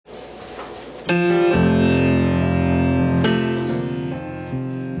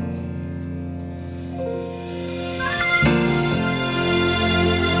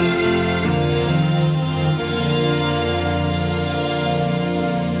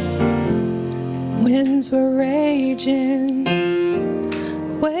Winds were raging,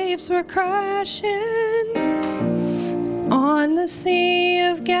 waves were crashing on the Sea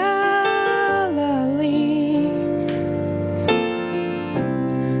of Galilee.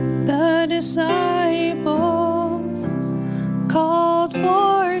 The disciples called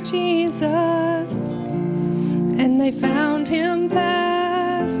for Jesus, and they found him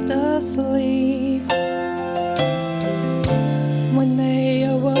fast asleep. When they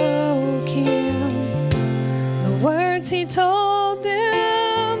awoke him, the words he told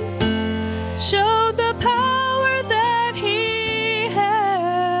them showed the power that he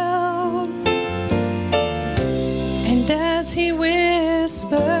held. And as he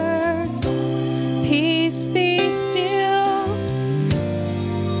whispered, "Peace, be still,"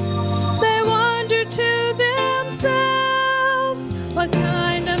 they wondered to themselves, what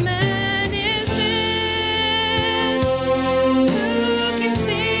kind of man is this? Who can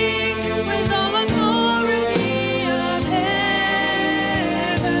speak with all authority of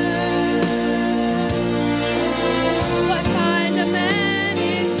heaven? What kind of man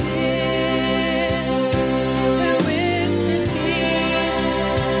is this? Who whispers peace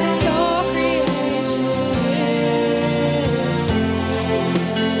and all creation is?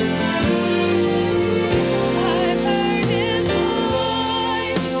 I've heard his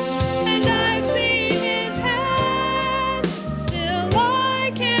voice and I've seen his hand. Still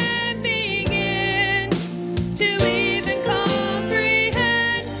I can't begin to even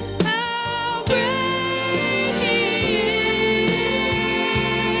comprehend how great he is.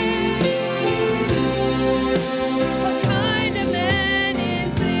 What kind of man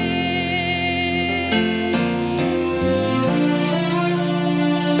is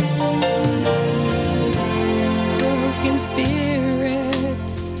Broken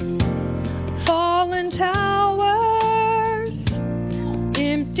spirits, fallen towers,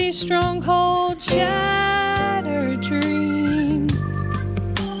 empty strongholds, shattered dreams.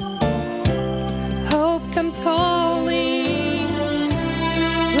 Hope comes calling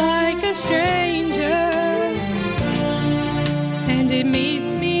like a stranger, and it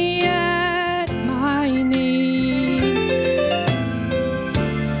meets me at my need.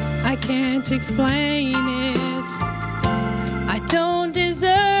 I can't explain it. I don't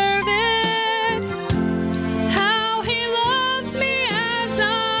deserve it. How he loves me as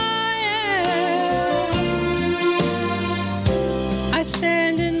I am. I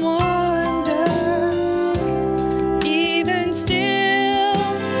stand in wonder, even still.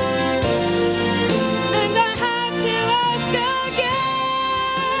 And I have to ask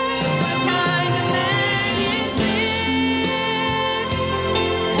again, what kind of man is this?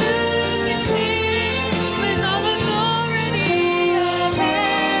 Who can speak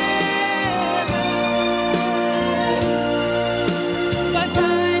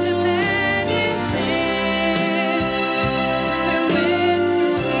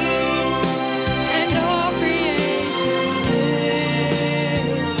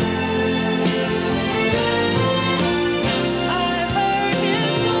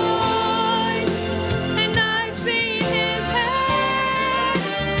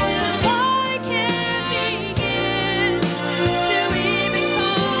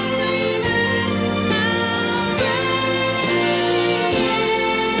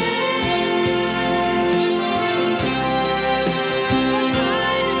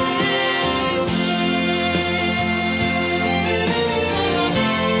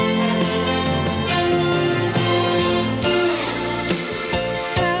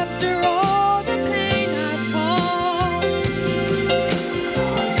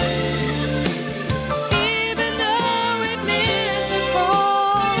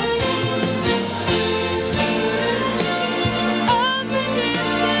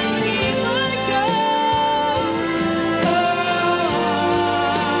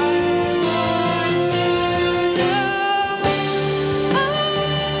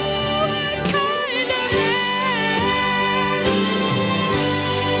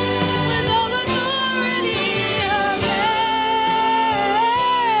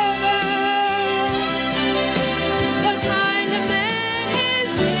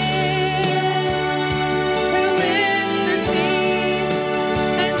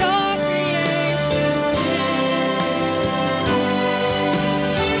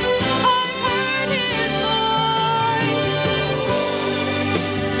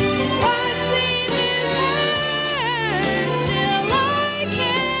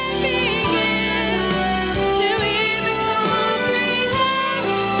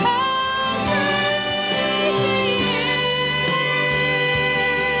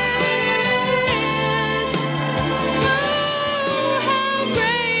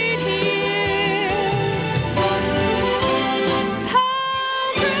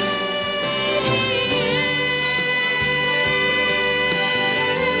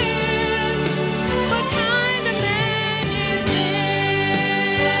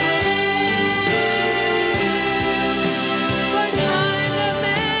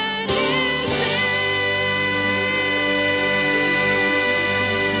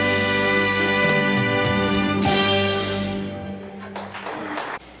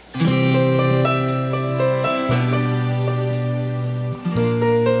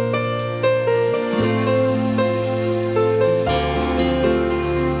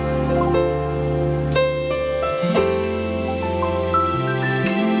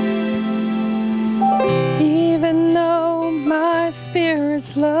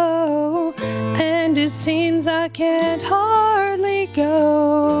heart's low, and it seems I can't hardly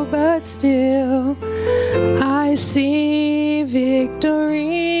go, but still I see victory.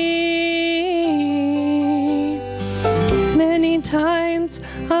 Many times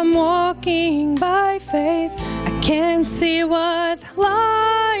I'm walking by faith, I can't see what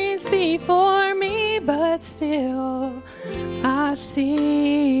lies before me, but still I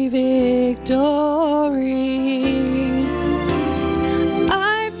see victory.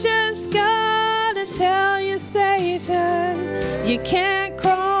 I've just gotta tell you, Satan, you can't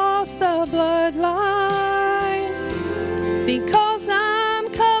cross the bloodline, because I'm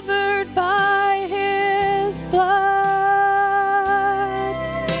covered by his blood.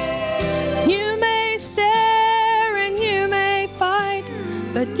 You may stare and you may fight,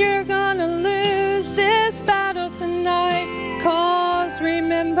 but you're gonna lose this battle tonight. 'Cause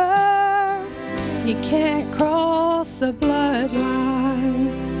remember, you can't cross the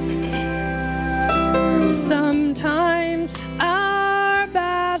bloodline. Sometimes our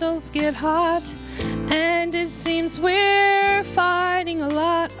battles get hot, and it seems we're fighting a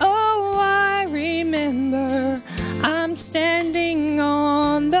lot. Oh, I remember I'm standing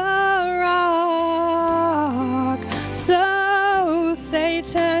on the rock. So,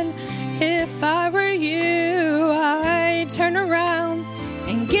 Satan, if I were you, I'd turn around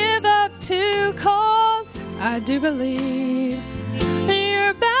and give up too, 'cause I do believe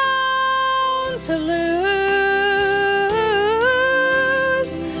you're bound to lose.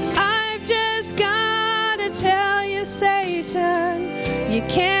 I've just gotta tell you, Satan, you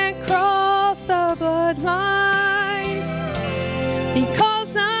can't cross the bloodline,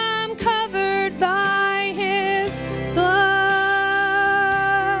 because I'm covered by his blood.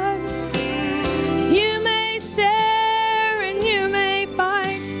 You may stare and you may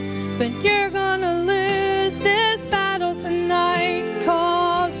fight, but you're gonna lose this battle tonight.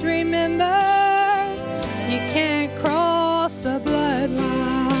 'Cause remember, you can't cross the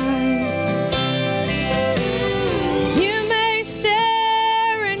bloodline. You may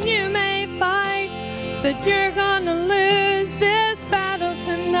stare and you may fight, but you're gonna lose this battle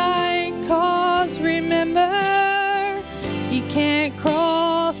tonight. 'Cause remember, you can't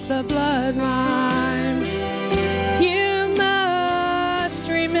cross the bloodline. You must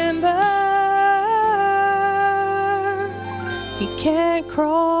remember, you can't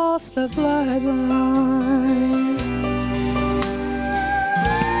cross the bloodline.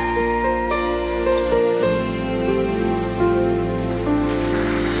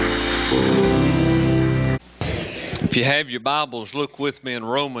 If you have your Bibles, look with me in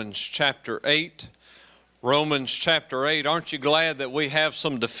Romans chapter 8. Romans chapter 8. Aren't you glad that we have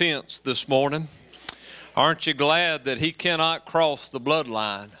some defense this morning? Aren't you glad that he cannot cross the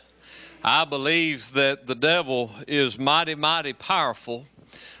bloodline? I believe that the devil is mighty, mighty powerful,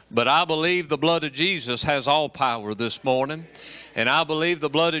 but I believe the blood of Jesus has all power this morning. And I believe the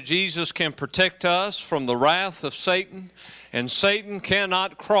blood of Jesus can protect us from the wrath of Satan. And Satan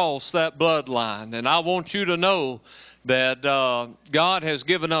cannot cross that bloodline. And I want you to know that God has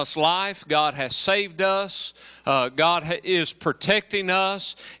given us life. God has saved us. God is protecting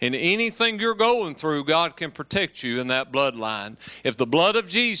us. And anything you're going through, God can protect you in that bloodline. If the blood of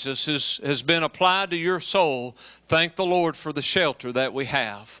Jesus has been applied to your soul, thank the Lord for the shelter that we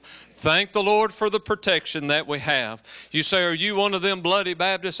have. Thank the Lord for the protection that we have. You say, are you one of them bloody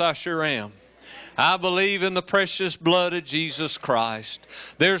Baptists? I sure am. I believe in the precious blood of Jesus Christ.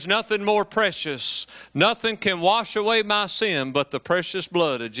 There's nothing more precious. Nothing can wash away my sin but the precious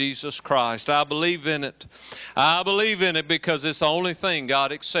blood of Jesus Christ. I believe in it. I believe in it because it's the only thing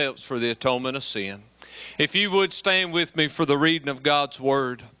God accepts for the atonement of sin. If you would stand with me for the reading of God's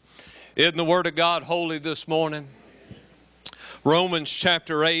Word. Isn't the Word of God holy this morning? Romans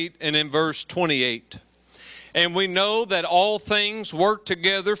chapter 8 and in verse 28. And we know that all things work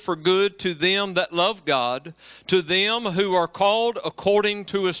together for good to them that love God, to them who are called according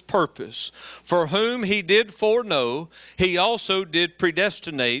to his purpose. For whom he did foreknow, he also did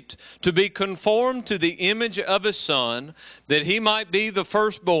predestinate to be conformed to the image of his Son, that he might be the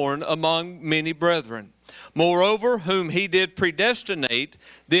firstborn among many brethren. Moreover, whom he did predestinate,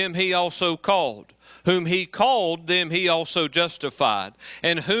 them he also called. Whom he called, them he also justified.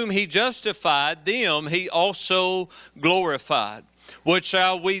 And whom he justified, them he also glorified. What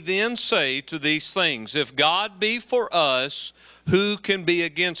shall we then say to these things? If God be for us, who can be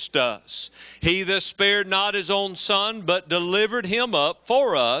against us? He that spared not his own son, but delivered him up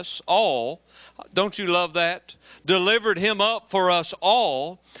for us all. Don't you love that? Delivered him up for us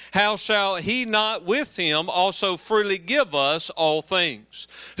all. How shall he not with him also freely give us all things?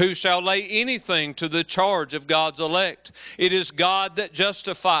 Who shall lay anything to the charge of God's elect? It is God that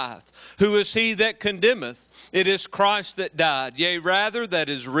justifieth. Who is he that condemneth? It is Christ that died, yea, rather that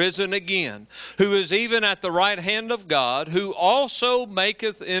is risen again, who is even at the right hand of God, who also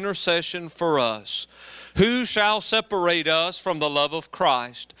maketh intercession for us. Who shall separate us from the love of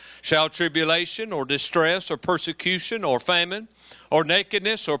Christ? Shall tribulation, or distress, or persecution, or famine, or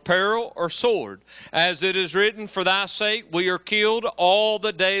nakedness, or peril, or sword? As it is written, for thy sake we are killed all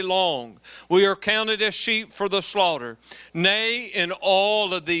the day long. We are counted as sheep for the slaughter. Nay, in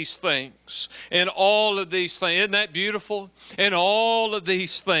all of these things, isn't that beautiful? In all of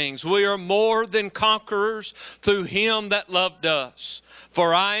these things, we are more than conquerors through him that loved us.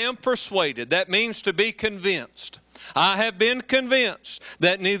 For I am persuaded, that means to be convinced. I have been convinced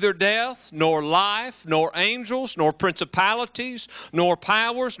that neither death, nor life, nor angels, nor principalities, nor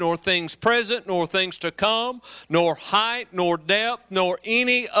powers, nor things present, nor things to come, nor height, nor depth, nor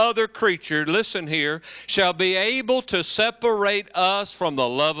any other creature, listen here, shall be able to separate us from the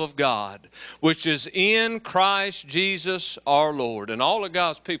love of God, which is in Christ Jesus our Lord. And all of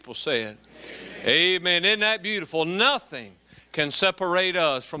God's people said, Amen. Isn't that beautiful? Nothing can separate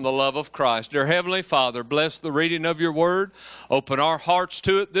us from the love of Christ. Dear Heavenly Father, bless the reading of your word. Open our hearts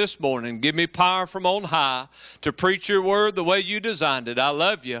to it this morning. Give me power from on high to preach your word the way you designed it. I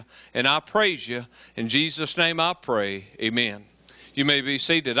love you and I praise you. In Jesus' name I pray. Amen. You may be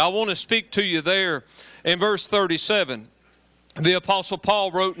seated. I want to speak to you there in verse 37. The Apostle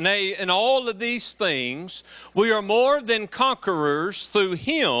Paul wrote, Nay, in all of these things, we are more than conquerors through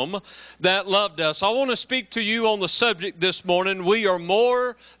him that loved us. I want to speak to you on the subject this morning. We are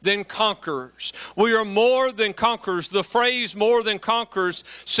more than conquerors. We are more than conquerors. The phrase more than conquerors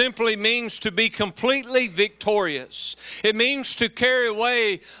simply means to be completely victorious. It means to carry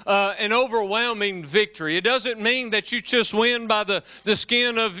away an overwhelming victory. It doesn't mean that you just win by the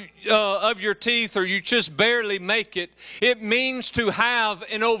skin of your teeth, or you just barely make it. It means to have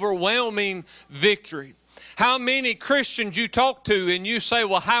an overwhelming victory. How many Christians you talk to and you say,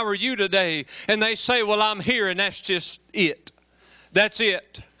 well, how are you today? And they say, well, I'm here, and that's just it. That's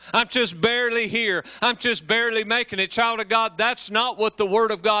it. I'm just barely here. I'm just barely making it. Child of God, that's not what the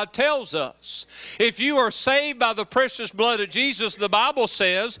Word of God tells us. If you are saved by the precious blood of Jesus, the Bible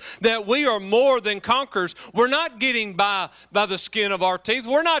says that we are more than conquerors. We're not getting by the skin of our teeth.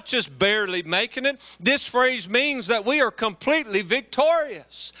 We're not just barely making it. This phrase means that we are completely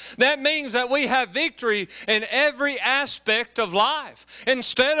victorious. That means that we have victory in every aspect of life.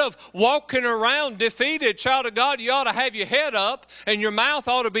 Instead of walking around defeated, child of God, you ought to have your head up and your mouth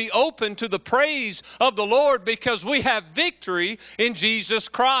ought to be open to the praise of the Lord, because we have victory in Jesus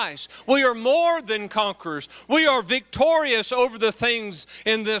Christ. We are more than conquerors. We are victorious over the things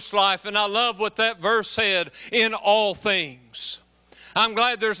in this life. And I love what that verse said, in all things. I'm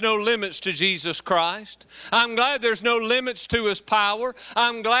glad there's no limits to Jesus Christ. I'm glad there's no limits to His power.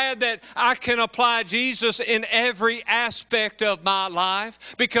 I'm glad that I can apply Jesus in every aspect of my life,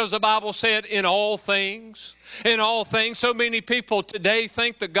 because the Bible said in all things. In all things. So many people today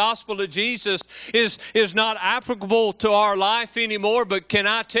think the gospel of Jesus is not applicable to our life anymore. But can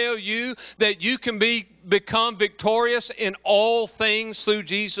I tell you that you can become victorious in all things through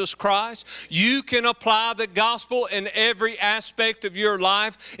Jesus Christ? You can apply the gospel in every aspect of your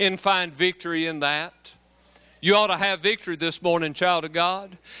life and find victory in that. You ought to have victory this morning, child of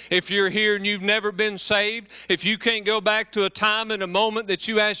God. If you're here and you've never been saved, if you can't go back to a time and a moment that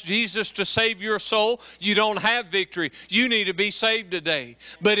you asked Jesus to save your soul, you don't have victory. You need to be saved today.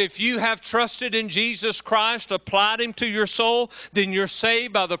 But if you have trusted in Jesus Christ, applied Him to your soul, then you're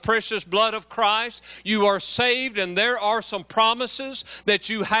saved by the precious blood of Christ. You are saved, and there are some promises that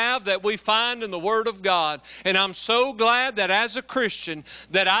you have that we find in the Word of God. And I'm so glad that as a Christian,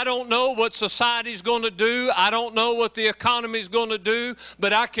 that I don't know what society's going to do. I don't know what the economy is going to do,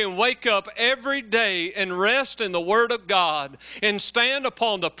 but I can wake up every day and rest in the Word of God and stand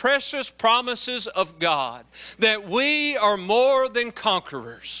upon the precious promises of God, that we are more than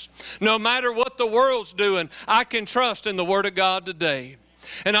conquerors. No matter what the world's doing, I can trust in the Word of God today.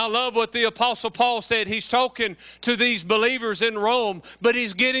 And I love what the Apostle Paul said. He's talking to these believers in Rome, but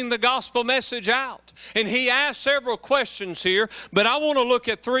he's getting the gospel message out. And he asked several questions here, but I want to look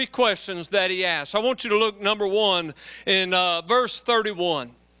at three questions that he asked. I want you to look, number one, in verse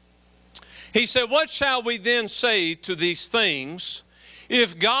 31. He said, what shall we then say to these things?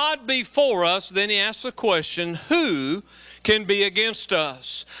 If God be for us, then he asks the question, who can be against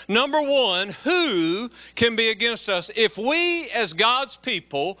us? Number one, who can be against us? If we as God's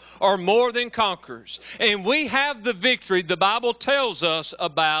people are more than conquerors and we have the victory the Bible tells us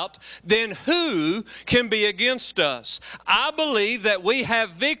about, then who can be against us? I believe that we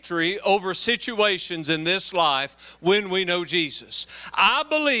have victory over situations in this life when we know Jesus. I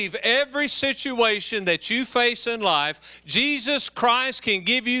believe every situation that you face in life, Jesus Christ can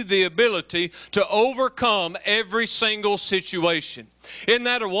give you the ability to overcome every single situation. Isn't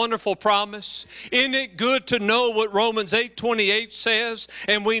that a wonderful promise? Isn't it good to know what Romans 8:28 says?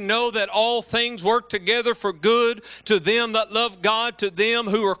 And we know that all things work together for good to them that love God, to them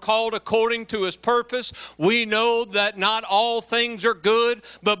who are called according to his purpose. We know that not all things are good,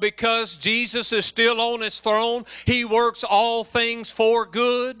 but because Jesus is still on his throne, he works all things for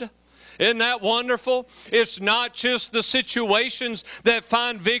good. Isn't that wonderful? It's not just the situations that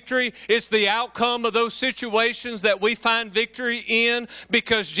find victory. It's the outcome of those situations that we find victory in,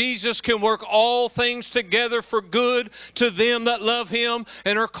 because Jesus can work all things together for good to them that love him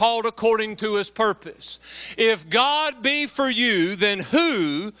and are called according to his purpose. If God be for you, then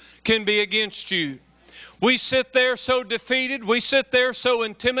who can be against you? We sit there so defeated. We sit there so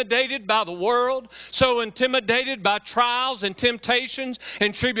intimidated by the world, so intimidated by trials and temptations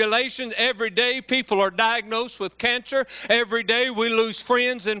and tribulations. Every day people are diagnosed with cancer. Every day we lose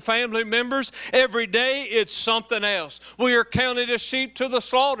friends and family members. Every day it's something else. We are counted as sheep to the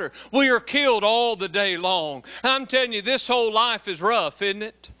slaughter. We are killed all the day long. I'm telling you, this whole life is rough, isn't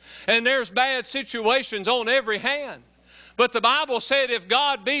it? And there's bad situations on every hand. But the Bible said, if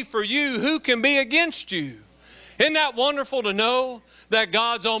God be for you, who can be against you? Isn't that wonderful to know that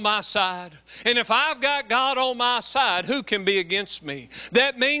God's on my side? And if I've got God on my side, who can be against me?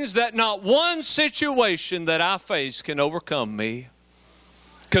 That means that not one situation that I face can overcome me.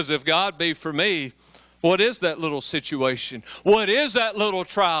 Because if God be for me, what is that little situation? What is that little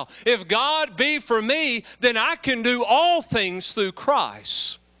trial? If God be for me, then I can do all things through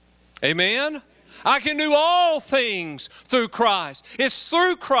Christ. Amen? I can do all things through Christ. It's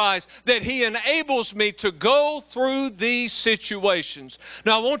through Christ that he enables me to go through these situations.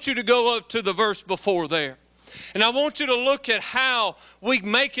 Now I want you to go up to the verse before there. And I want you to look at how we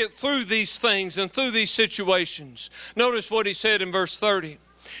make it through these things and through these situations. Notice what he said in verse 30.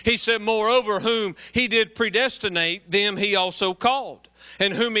 He said, moreover, whom he did predestinate, them he also called.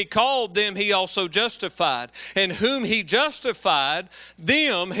 And whom he called, them he also justified. And whom he justified,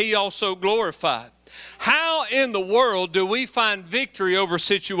 them he also glorified. How in the world do we find victory over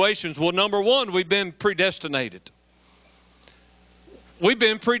situations? Well, number one, we've been predestinated. We've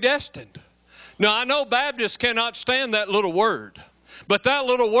been predestined. Now, I know Baptists cannot stand that little word, but that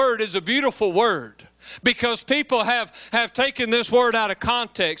little word is a beautiful word. Because people have taken this word out of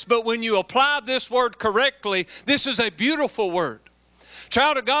context. But when you apply this word correctly, this is a beautiful word.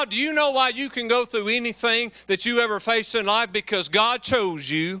 Child of God, do you know why you can go through anything that you ever face in life? Because God chose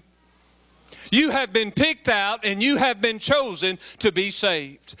you. You have been picked out and you have been chosen to be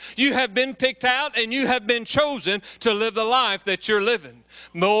saved. You have been picked out and you have been chosen to live the life that you're living.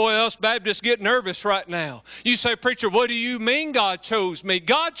 Boy, us Baptists get nervous right now. You say, preacher, what do you mean God chose me?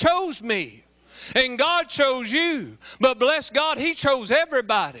 God chose me. And God chose you. But bless God, he chose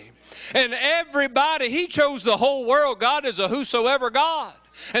everybody. And everybody, he chose the whole world. God is a whosoever God.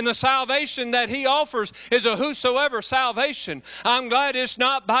 And the salvation that he offers is a whosoever salvation. I'm glad it's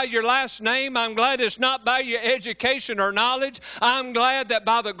not by your last name. I'm glad it's not by your education or knowledge. I'm glad that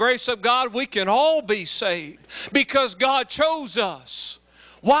by the grace of God we can all be saved. Because God chose us.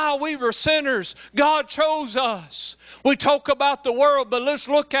 While we were sinners, God chose us. We talk about the world, but let's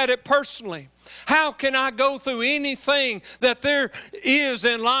look at it personally. How can I go through anything that there is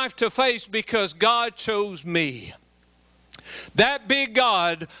in life to face? Because God chose me. That big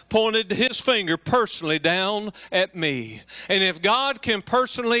God pointed his finger personally down at me. And if God can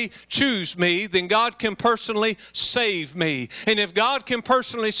personally choose me, then God can personally save me. And if God can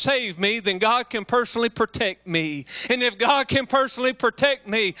personally save me, then God can personally protect me. And if God can personally protect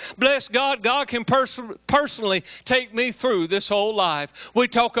me, bless God, God can personally take me through this whole life. We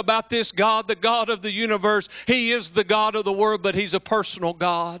talk about this God, the God of the universe. He is the God of the world, but he's a personal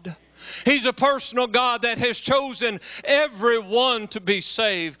God. He's a personal God that has chosen everyone to be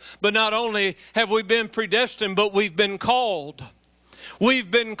saved. But not only have we been predestined, but we've been called. We've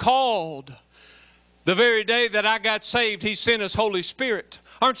been called. The very day that I got saved, he sent his Holy Spirit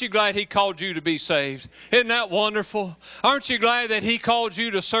Aren't you glad He called you to be saved? Isn't that wonderful? Aren't you glad that He called you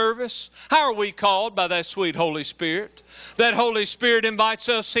to service? How are we called? By that sweet Holy Spirit. That Holy Spirit invites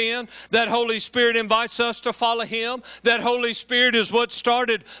us in. That Holy Spirit invites us to follow Him. That Holy Spirit is what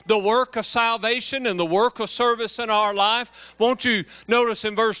started the work of salvation and the work of service in our life. Won't you notice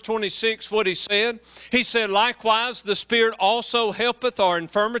in verse 26 what He said? He said, likewise the Spirit also helpeth our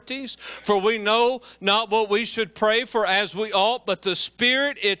infirmities, for we know not what we should pray for as we ought, but the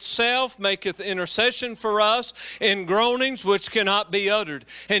Spirit itself maketh intercession for us in groanings which cannot be uttered.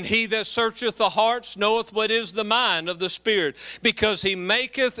 And He that searcheth the hearts knoweth what is the mind of the Spirit, because He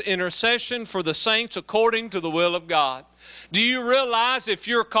maketh intercession for the saints according to the will of God. Do you realize if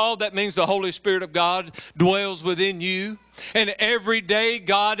you're called, that means the Holy Spirit of God dwells within you? And every day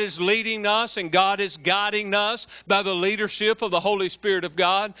God is leading us and God is guiding us by the leadership of the Holy Spirit of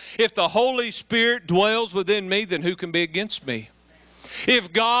God. If the Holy Spirit dwells within me, then who can be against me?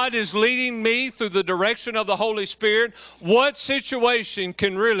 If God is leading me through the direction of the Holy Spirit, what situation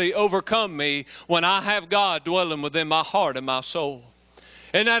can really overcome me when I have God dwelling within my heart and my soul?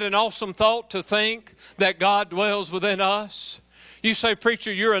 Isn't that an awesome thought, to think that God dwells within us? You say,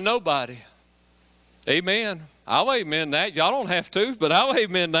 preacher, you're a nobody. Amen. I'll amen that. Y'all don't have to, but I'll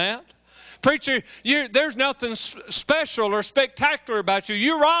amen that. Preacher, there's nothing special or spectacular about you.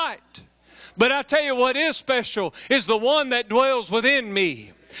 You're right. But I tell you what is special is the one that dwells within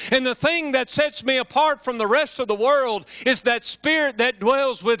me. And the thing that sets me apart from the rest of the world is that Spirit that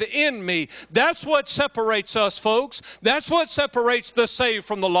dwells within me. That's what separates us, folks. That's what separates the saved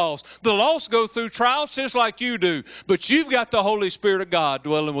from the lost. The lost go through trials just like you do. But you've got the Holy Spirit of God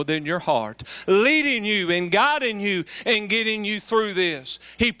dwelling within your heart, leading you and guiding you and getting you through this.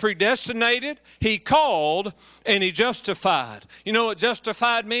 He predestinated, He called, and He justified. You know what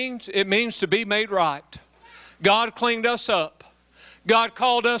justified means? It means to be made right. God cleaned us up. God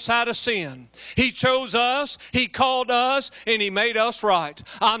called us out of sin. He chose us, He called us, and He made us right.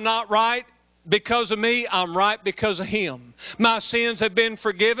 I'm not right because of me, I'm right because of Him. My sins have been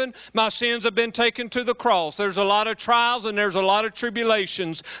forgiven. My sins have been taken to the cross. There's a lot of trials and there's a lot of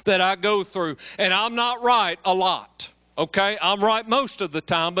tribulations that I go through. And I'm not right a lot. Okay? I'm right most of the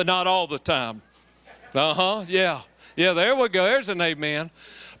time, but not all the time. Yeah. Yeah, there we go. There's an amen.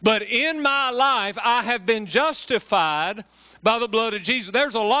 But in my life, I have been justified by the blood of Jesus.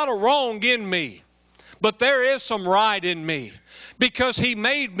 There's a lot of wrong in me, but there is some right in me because He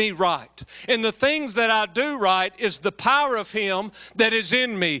made me right. And the things that I do right is the power of Him that is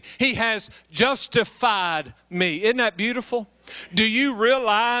in me. He has justified me. Isn't that beautiful? Do you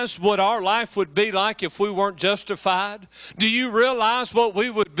realize what our life would be like if we weren't justified? Do you realize what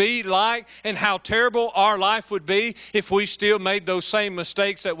we would be like and how terrible our life would be if we still made those same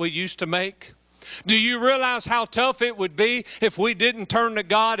mistakes that we used to make? Do you realize how tough it would be if we didn't turn to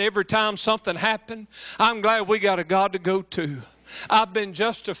God every time something happened? I'm glad we got a God to go to. I've been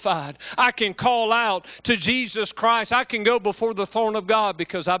justified. I can call out to Jesus Christ. I can go before the throne of God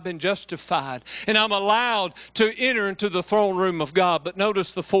because I've been justified. And I'm allowed to enter into the throne room of God. But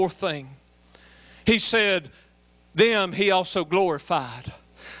notice the fourth thing. He said, them He also glorified.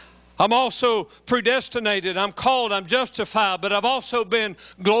 I'm also predestinated. I'm called. I'm justified. But I've also been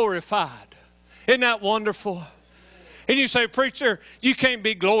glorified. Isn't that wonderful? And you say, preacher, you can't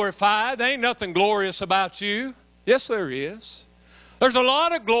be glorified. There ain't nothing glorious about you. Yes, there is. There's a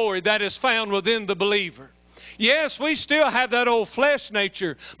lot of glory that is found within the believer. Yes, we still have that old flesh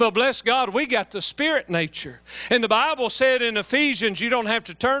nature, but bless God, we got the spirit nature. And the Bible said in Ephesians, you don't have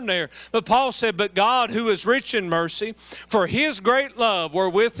to turn there, but Paul said, but God who is rich in mercy, for His great love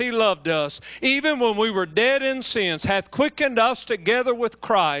wherewith He loved us, even when we were dead in sins, hath quickened us together with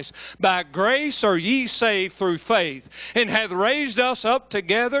Christ. By grace are ye saved through faith, and hath raised us up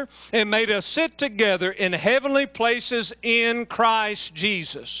together and made us sit together in heavenly places in Christ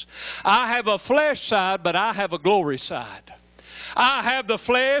Jesus. I have a flesh side, but I have a glory side. I have the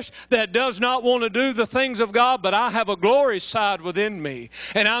flesh that does not want to do the things of God, but I have a glory side within me.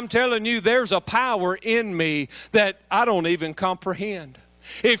 And I'm telling you, there's a power in me that I don't even comprehend.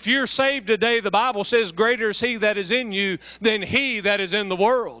 If you're saved today, the Bible says, greater is He that is in you than he that is in the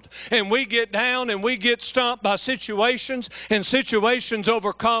world. And we get down and we get stumped by situations, and situations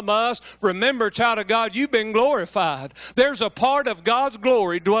overcome us. Remember, child of God, you've been glorified. There's a part of God's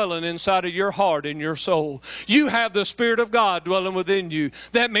glory dwelling inside of your heart and your soul. You have the Spirit of God dwelling within you.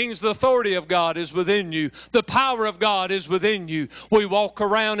 That means the authority of God is within you. The power of God is within you. We walk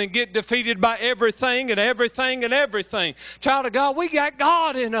around and get defeated by everything and everything and everything. Child of God, we got God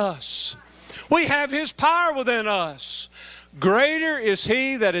in us. We have His power within us. Greater is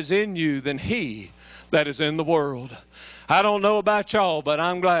He that is in you than he that is in the world. I don't know about y'all, but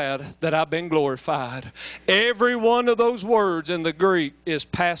I'm glad that I've been glorified. Every one of those words in the Greek is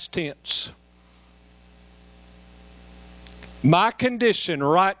past tense. My condition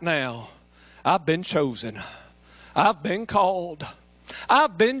right now, I've been chosen. I've been called.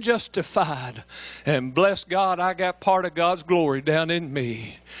 I've been justified. And bless God, I got part of God's glory down in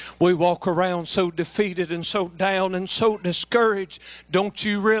me. We walk around so defeated and so down and so discouraged. Don't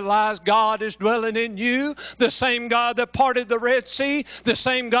you realize God is dwelling in you? The same God that parted the Red Sea, the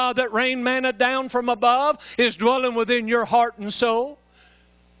same God that rained manna down from above is dwelling within your heart and soul.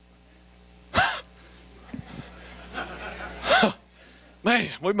 Man,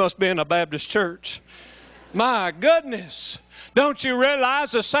 we must be in a Baptist church. My goodness. Don't you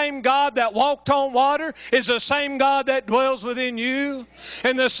realize the same God that walked on water is the same God that dwells within you?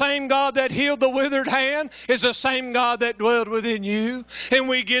 And the same God that healed the withered hand is the same God that dwelled within you? And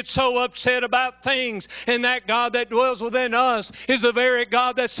we get so upset about things, and that God that dwells within us is the very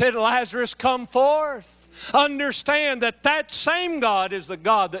God that said, Lazarus, come forth. Understand that that same God is the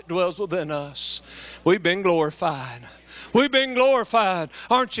God that dwells within us. We've been glorified. We've been glorified.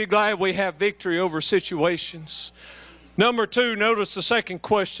 Aren't you glad we have victory over situations? Number 2, notice the second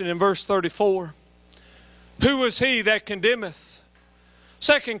question in verse 34. Who is he that condemneth?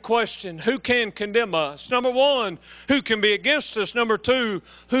 Second question, who can condemn us? Number 1, who can be against us? Number 2,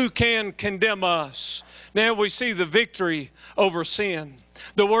 who can condemn us? Now we see the victory over sin.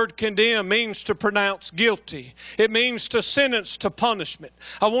 The word condemn means to pronounce guilty. It means to sentence to punishment.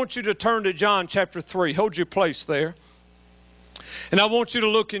 I want you to turn to John chapter 3. Hold your place there. And I want you to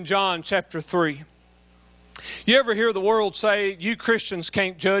look in John chapter 3. You ever hear the world say, you Christians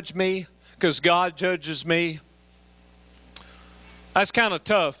can't judge me because God judges me? That's kind of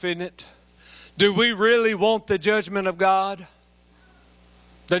tough, isn't it? Do we really want the judgment of God?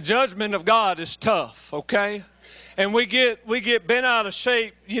 The judgment of God is tough, okay? And we get bent out of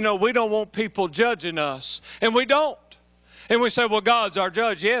shape. You know, we don't want people judging us. And we don't. And we say, well, God's our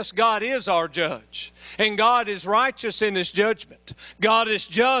judge. Yes, God is our judge. And God is righteous in His judgment. God is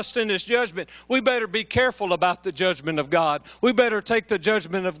just in His judgment. We better be careful about the judgment of God. We better take the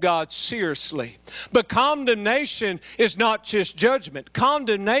judgment of God seriously. But condemnation is not just judgment.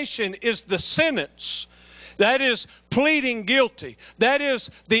 Condemnation is the sentence. That is pleading guilty. That is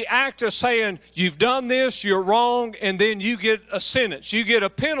the act of saying, you've done this, you're wrong, and then you get a sentence. You get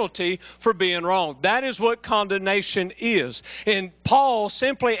a penalty for being wrong. That is what condemnation is. And Paul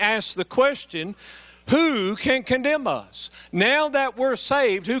simply asks the question, who can condemn us? Now that we're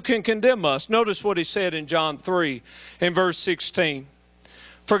saved, who can condemn us? Notice what he said in John 3 in verse 16.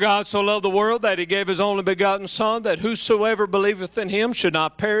 For God so loved the world that He gave His only begotten Son, that whosoever believeth in Him should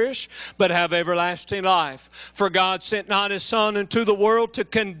not perish, but have everlasting life. For God sent not His Son into the world to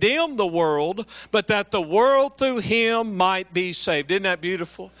condemn the world, but that the world through Him might be saved. Isn't that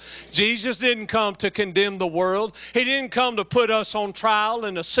beautiful? Jesus didn't come to condemn the world. He didn't come to put us on trial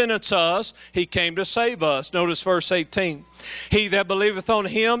and to sentence us. He came to save us. Notice verse 18. He that believeth on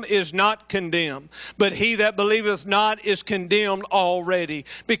Him is not condemned, but he that believeth not is condemned already,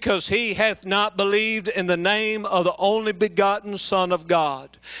 because he hath not believed in the name of the only begotten Son of God.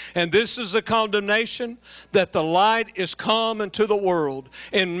 And this is the condemnation, that the light is come into the world,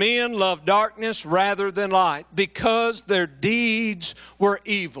 and men love darkness rather than light, because their deeds were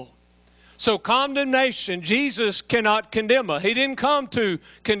evil. So condemnation, Jesus cannot condemn us. He didn't come to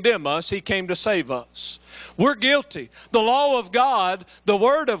condemn us. He came to save us. We're guilty. The law of God, the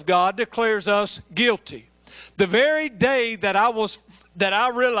Word of God, declares us guilty. The very day that I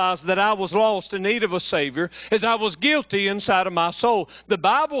realized that I was lost in need of a Savior, is I was guilty inside of my soul. The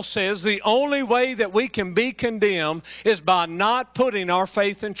Bible says the only way that we can be condemned is by not putting our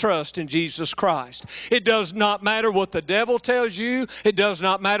faith and trust in Jesus Christ. It does not matter what the devil tells you. It does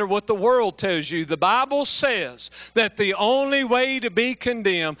not matter what the world tells you. The Bible says that the only way to be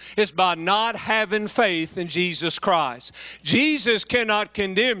condemned is by not having faith in Jesus Christ. Jesus cannot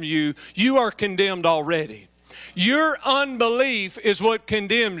condemn you. You are condemned already. Your unbelief is what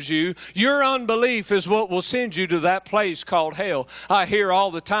condemns you. Your unbelief is what will send you to that place called hell. I hear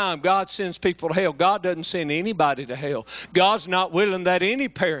all the time, God sends people to hell. God doesn't send anybody to hell. God's not willing that any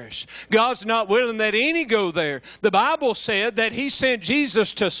perish. God's not willing that any go there. The Bible said that He sent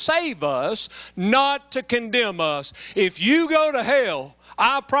Jesus to save us, not to condemn us. If you go to hell,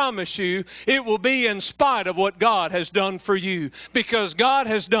 I promise you, it will be in spite of what God has done for you. Because God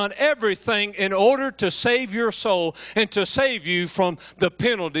has done everything in order to save your soul and to save you from the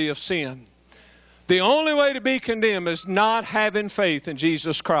penalty of sin. The only way to be condemned is not having faith in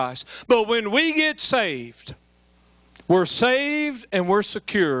Jesus Christ. But when we get saved, we're saved and we're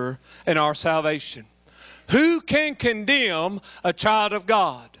secure in our salvation. Who can condemn a child of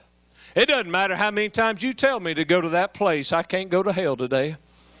God? It doesn't matter how many times you tell me to go to that place. I can't go to hell today.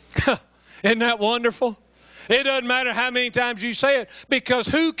 Isn't that wonderful? It doesn't matter how many times you say it, because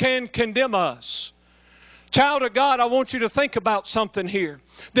who can condemn us? Child of God, I want you to think about something here.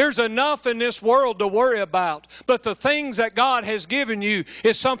 There's enough in this world to worry about, but the things that God has given you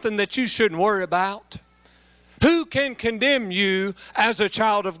is something that you shouldn't worry about. Who can condemn you as a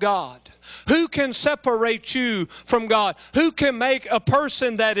child of God? Who can separate you from God? Who can make a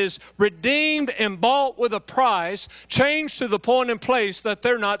person that is redeemed and bought with a price change to the point and place that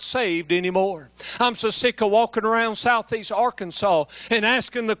they're not saved anymore? I'm so sick of walking around southeast Arkansas and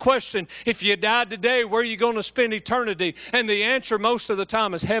asking the question, if you died today, where are you going to spend eternity? And the answer most of the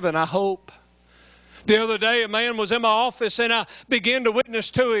time is heaven, I hope. The other day, a man was in my office, and I began to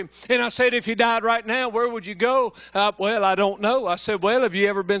witness to him. And I said, if you died right now, where would you go? Well, I don't know. I said, well, have you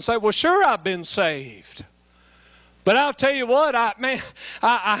ever been saved? Well, sure, I've been saved. But I'll tell you what, I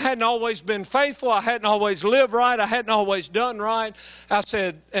hadn't always been faithful. I hadn't always lived right. I hadn't always done right. I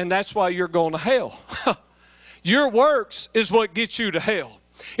said, and that's why you're going to hell. Your works is what gets you to hell.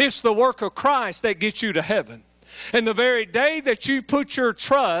 It's the work of Christ that gets you to heaven. And the very day that you put your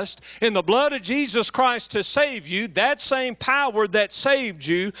trust in the blood of Jesus Christ to save you, that same power that saved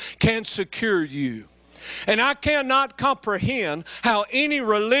you can secure you. And I cannot comprehend how any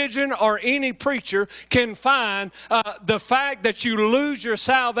religion or any preacher can find the fact that you lose your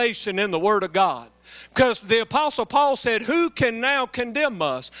salvation in the Word of God. Because the Apostle Paul said, who can now condemn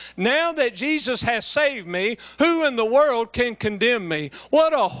us? Now that Jesus has saved me, who in the world can condemn me?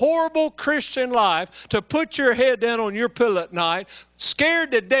 What a horrible Christian life to put your head down on your pillow at night,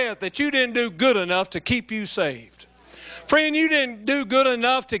 scared to death that you didn't do good enough to keep you saved. Friend, you didn't do good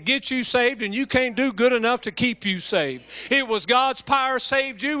enough to get you saved, and you can't do good enough to keep you saved. It was God's power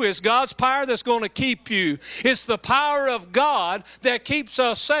saved you. It's God's power that's going to keep you. It's the power of God that keeps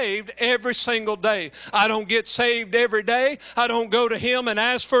us saved every single day. I don't get saved every day. I don't go to Him and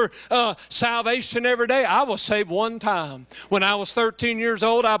ask for salvation every day. I was saved one time. When I was 13 years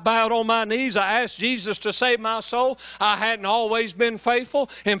old, I bowed on my knees. I asked Jesus to save my soul. I hadn't always been faithful.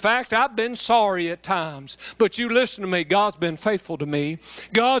 In fact, I've been sorry at times. But you listen to me. God's been faithful to me.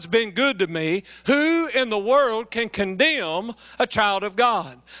 God's been good to me. Who in the world can condemn a child of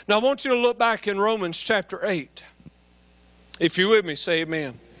God? Now, I want you to look back in Romans chapter 8. If you're with me, say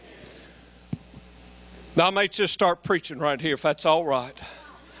amen. Now, I may just start preaching right here, if that's all right.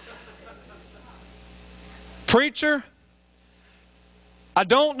 Preacher, I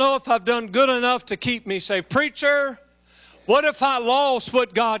don't know if I've done good enough to keep me saved. Preacher, what if I lost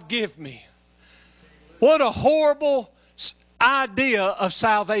what God gave me? What a horrible idea of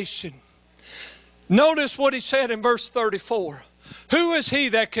salvation. Notice what he said in verse 34. Who is he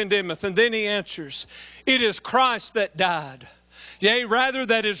that condemneth? And then he answers, it is Christ that died. Yea, rather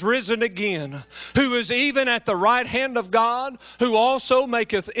that is risen again, who is even at the right hand of God, who also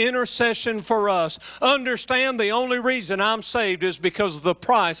maketh intercession for us. Understand, the only reason I'm saved is because of the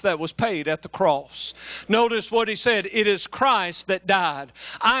price that was paid at the cross. Notice what he said, it is Christ that died.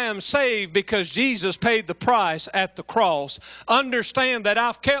 I am saved because Jesus paid the price at the cross. Understand that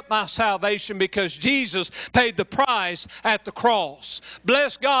I've kept my salvation because Jesus paid the price at the cross.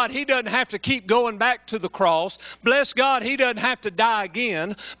 Bless God, He doesn't have to keep going back to the cross. Bless God, He doesn't have to die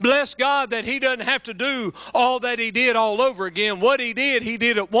again. Bless God that He doesn't have to do all that He did all over again. What He did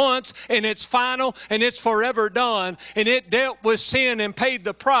it once, and it's final, and it's forever done, and it dealt with sin and paid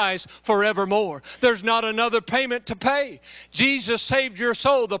the price forevermore. There's not another payment to pay. Jesus saved your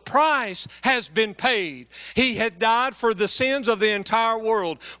soul. The price has been paid. He had died for the sins of the entire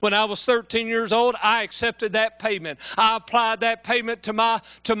world. When I was 13 years old, I accepted that payment. I applied that payment to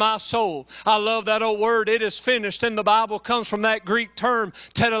my soul. I love that old word, it is finished, and the Bible comes from that Greek term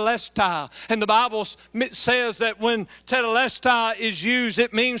tetelestai. And the Bible says that when tetelestai is used,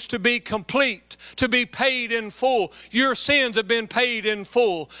 it means to be complete, to be paid in full. Your sins have been paid in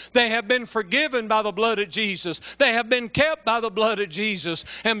full. They have been forgiven by the blood of Jesus. They have been kept by the blood of Jesus.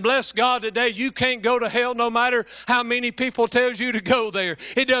 And bless God today, you can't go to hell no matter how many people tells you to go there.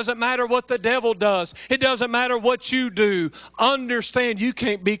 It doesn't matter what the devil does. It doesn't matter what you do. Understand, you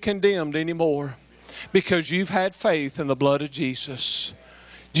can't be condemned anymore, because you've had faith in the blood of Jesus.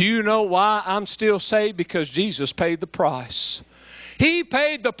 Do you know why I'm still saved? Because Jesus paid the price. He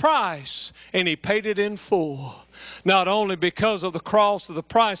paid the price, and He paid it in full. Not only because of the cross, of the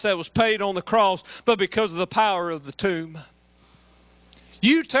price that was paid on the cross, but because of the power of the tomb.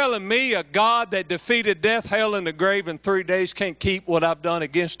 You telling me a God that defeated death, hell, and the grave in 3 days can't keep what I've done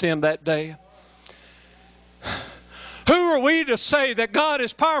against Him that day? Who are we to say that God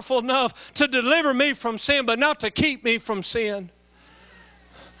is powerful enough to deliver me from sin, but not to keep me from sin?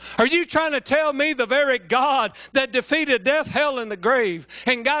 Are you trying to tell me the very God that defeated death, hell, and the grave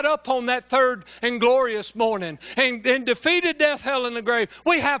and got up on that third and glorious morning and defeated death, hell, and the grave?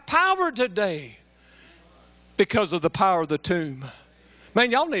 We have power today because of the power of the tomb.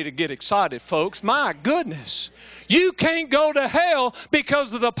 Man, y'all need to get excited, folks. My goodness. You can't go to hell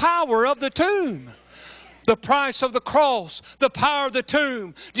because of the power of the tomb. The price of the cross, the power of the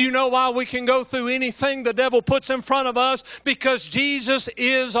tomb. Do you know why we can go through anything the devil puts in front of us? Because Jesus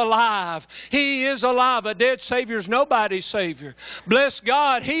is alive. He is alive. A dead Savior is nobody's Savior. Bless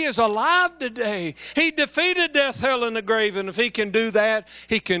God, He is alive today. He defeated death, hell, and the grave. And if He can do that,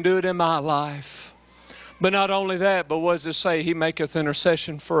 He can do it in my life. But not only that, but what does it say? He maketh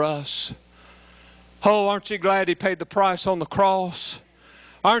intercession for us. Oh, aren't you glad He paid the price on the cross?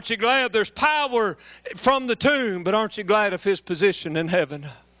 Aren't you glad there's power from the tomb, but aren't you glad of His position in heaven?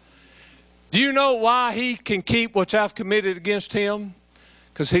 Do you know why He can keep what I've committed against Him?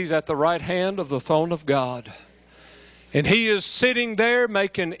 Because He's at the right hand of the throne of God. And He is sitting there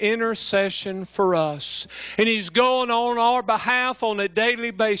making intercession for us. And He's going on our behalf on a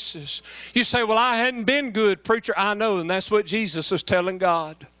daily basis. You say, well, I hadn't been good, preacher. I know, and that's what Jesus is telling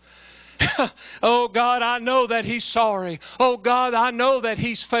God. Oh God, I know that He's sorry. Oh God, I know that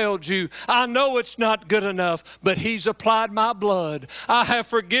He's failed you. I know it's not good enough, but He's applied my blood. I have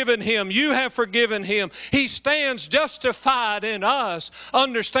forgiven him. You have forgiven him. He stands justified in us.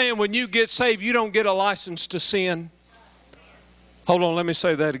 Understand, when you get saved, you don't get a license to sin. Hold on, let me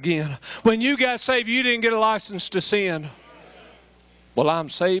say that again. When you got saved, you didn't get a license to sin. Well, I'm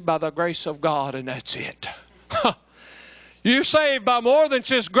saved by the grace of God, and that's it. You're saved by more than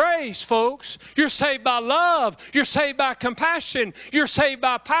just grace, folks. You're saved by love. You're saved by compassion. You're saved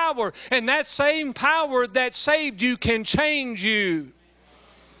by power. And that same power that saved you can change you.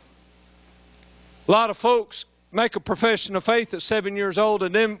 A lot of folks make a profession of faith at 7 years old,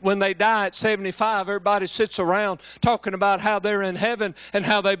 and then when they die at 75, everybody sits around talking about how they're in heaven and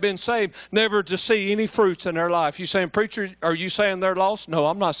how they've been saved, never to see any fruits in their life. You saying, preacher, are you saying they're lost? No,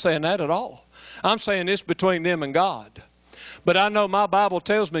 I'm not saying that at all. I'm saying it's between them and God. But I know my Bible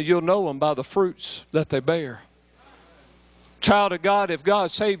tells me you'll know them by the fruits that they bear. Child of God, if God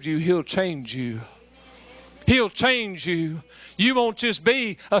saved you, He'll change you. He'll change you. You won't just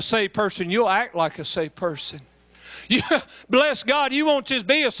be a saved person. You'll act like a saved person. Bless God, you won't just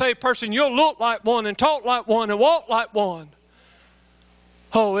be a saved person. You'll look like one and talk like one and walk like one.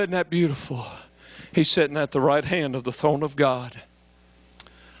 Oh, isn't that beautiful? He's sitting at the right hand of the throne of God.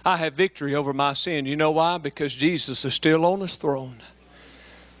 I have victory over my sin. You know why? Because Jesus is still on His throne.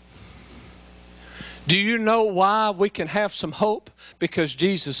 Do you know why we can have some hope? Because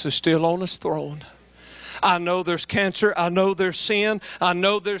Jesus is still on His throne. I know there's cancer. I know there's sin. I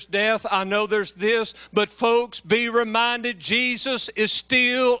know there's death. I know there's this. But folks, be reminded Jesus is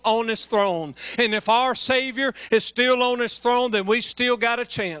still on His throne. And if our Savior is still on His throne, then we still got a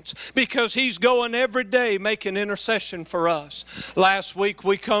chance. Because He's going every day making intercession for us. Last week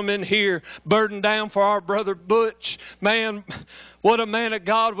we come in here burdened down for our brother Butch. Man, what a man of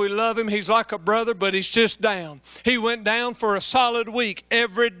God. We love him. He's like a brother, but he's just down. He went down for a solid week.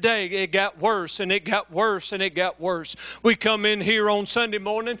 Every day it got worse and it got worse and it got worse. We come in here on Sunday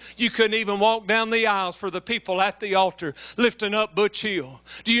morning. You couldn't even walk down the aisles for the people at the altar lifting up Butch Hill.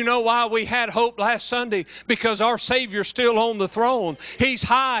 Do you know why we had hope last Sunday? Because our Savior's still on the throne. He's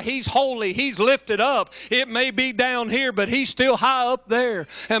high. He's holy. He's lifted up. It may be down here, but He's still high up there.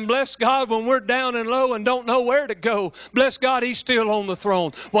 And bless God, when we're down and low and don't know where to go, bless God, He's still on the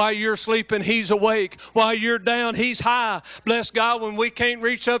throne. While you're sleeping, He's awake. While you're down, He's high. Bless God, when we can't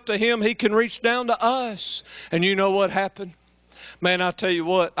reach up to Him, He can reach down to us. And you know what happened? Man, I tell you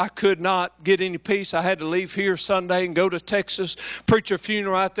what, I could not get any peace. I had to leave here Sunday and go to Texas, preach a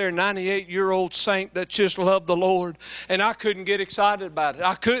funeral out there, 98-year-old saint that just loved the Lord. And I couldn't get excited about it.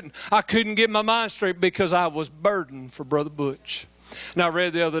 I couldn't get my mind straight because I was burdened for Brother Butch. And I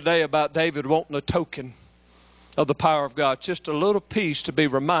read the other day about David wanting a token of the power of God. Just a little piece to be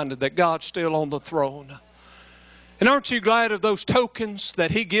reminded that God's still on the throne. And aren't you glad of those tokens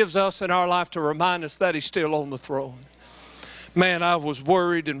that He gives us in our life to remind us that He's still on the throne? Man, I was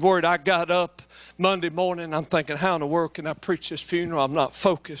worried. I got up Monday morning. I'm thinking, how in the world can I preach this funeral? I'm not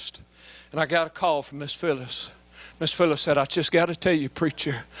focused. And I got a call from Miss Phyllis. Miss Phyllis said, I just got to tell you,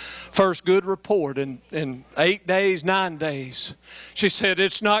 preacher, first good report in 8 days, 9 days. She said,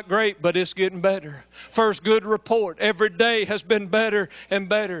 it's not great, but it's getting better. First good report. Every day has been better and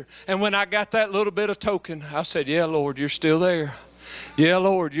better. And when I got that little bit of token, I said, yeah, Lord, you're still there. Yeah,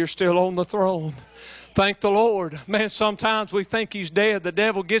 Lord, you're still on the throne. Thank the Lord. Man, sometimes we think He's dead. The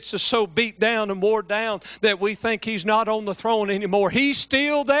devil gets us so beat down and wore down that we think He's not on the throne anymore. He's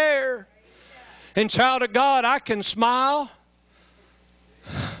still there. And child of God, I can smile.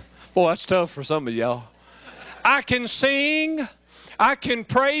 Boy, that's tough for some of y'all. I can sing. I can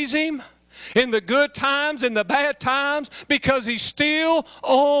praise Him in the good times, in the bad times, because He's still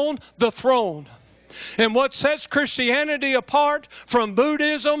on the throne. And what sets Christianity apart from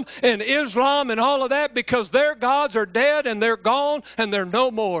Buddhism and Islam and all of that, because their gods are dead and they're gone and they're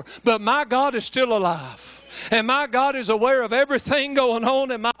no more. But my God is still alive. And my God is aware of everything going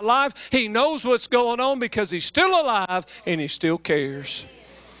on in my life. He knows what's going on because He's still alive and He still cares.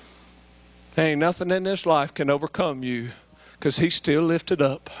 There ain't nothing in this life can overcome you because He's still lifted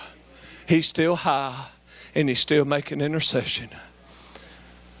up. He's still high and He's still making intercession.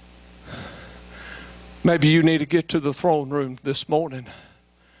 Maybe you need to get to the throne room this morning.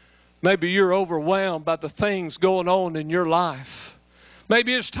 Maybe you're overwhelmed by the things going on in your life.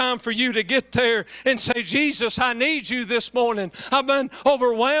 Maybe it's time for you to get there and say, Jesus, I need you this morning. I've been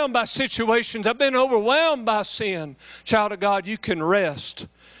overwhelmed by situations. I've been overwhelmed by sin. Child of God, you can rest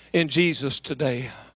in Jesus today.